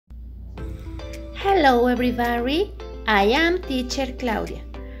Hello everybody, I am teacher Claudia,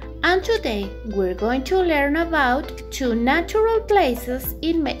 and today we're going to learn about two natural places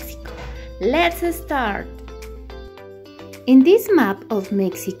in Mexico. Let's start. In this map of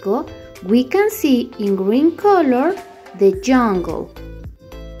Mexico, we can see in green color the jungle.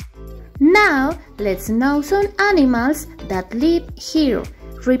 Now let's know some animals that live here.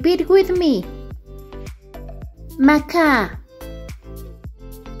 Repeat with me. Macaque,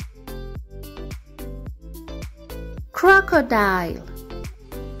 crocodile,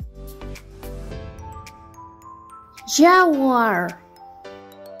 jaguar,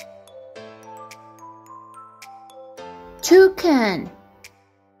 toucan,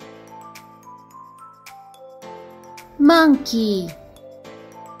 monkey.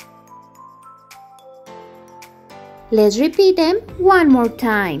 Let's repeat them one more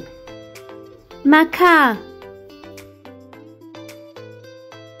time. Macaque,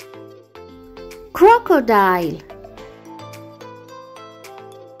 crocodile,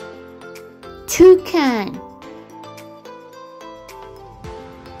 toucan,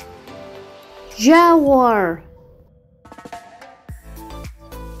 jaguar,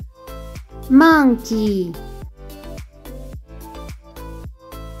 monkey.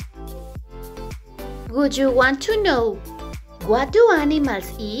 Would you want to know what do animals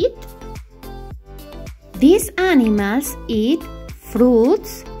eat? These animals eat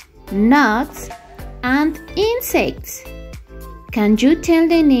fruits, nuts, and insects. Can you tell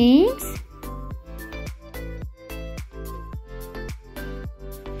the names?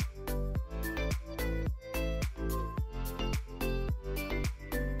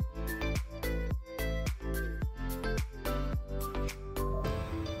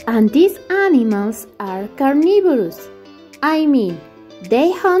 And these animals are carnivorous. I mean,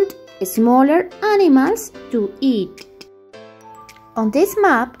 they hunt smaller animals to eat. On this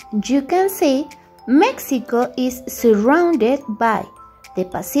map, you can see Mexico is surrounded by the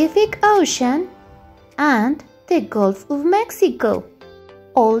Pacific Ocean and the Gulf of Mexico.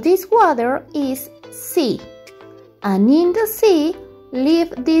 All this water is sea, and in the sea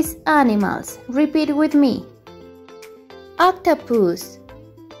live these animals. Repeat with me. Octopus,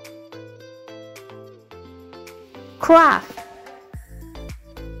 crab,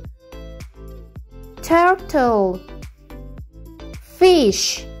 turtle,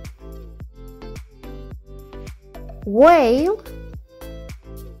 fish, whale,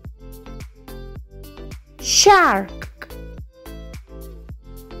 shark.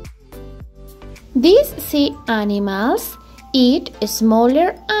 These sea animals eat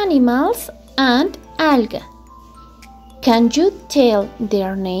smaller animals and algae. Can you tell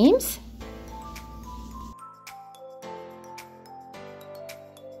their names?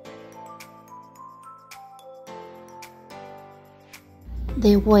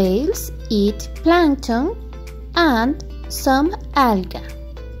 The whales eat plankton and some algae.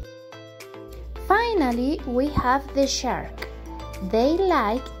 Finally, we have the shark. They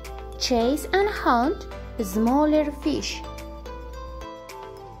like chase and hunt smaller fish.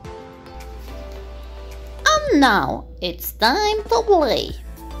 And now it's time to play.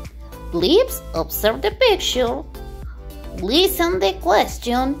 Please observe the picture, listen the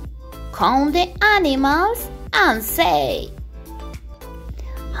question, count the animals and say,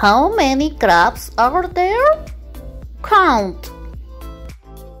 how many crabs are there? Count.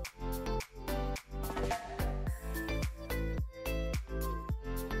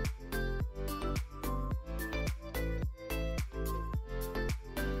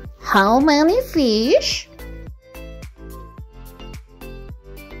 How many fish?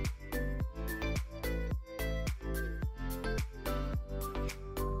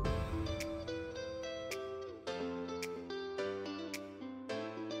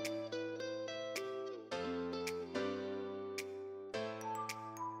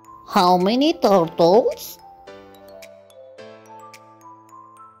 How many turtles?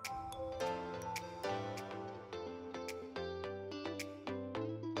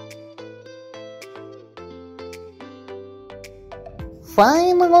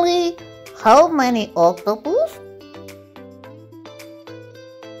 Finally, how many octopus?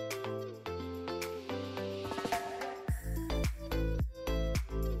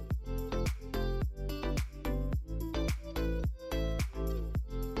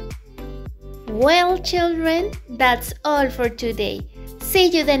 Well, children, that's all for today. See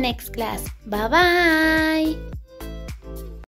you the next class. Bye-bye.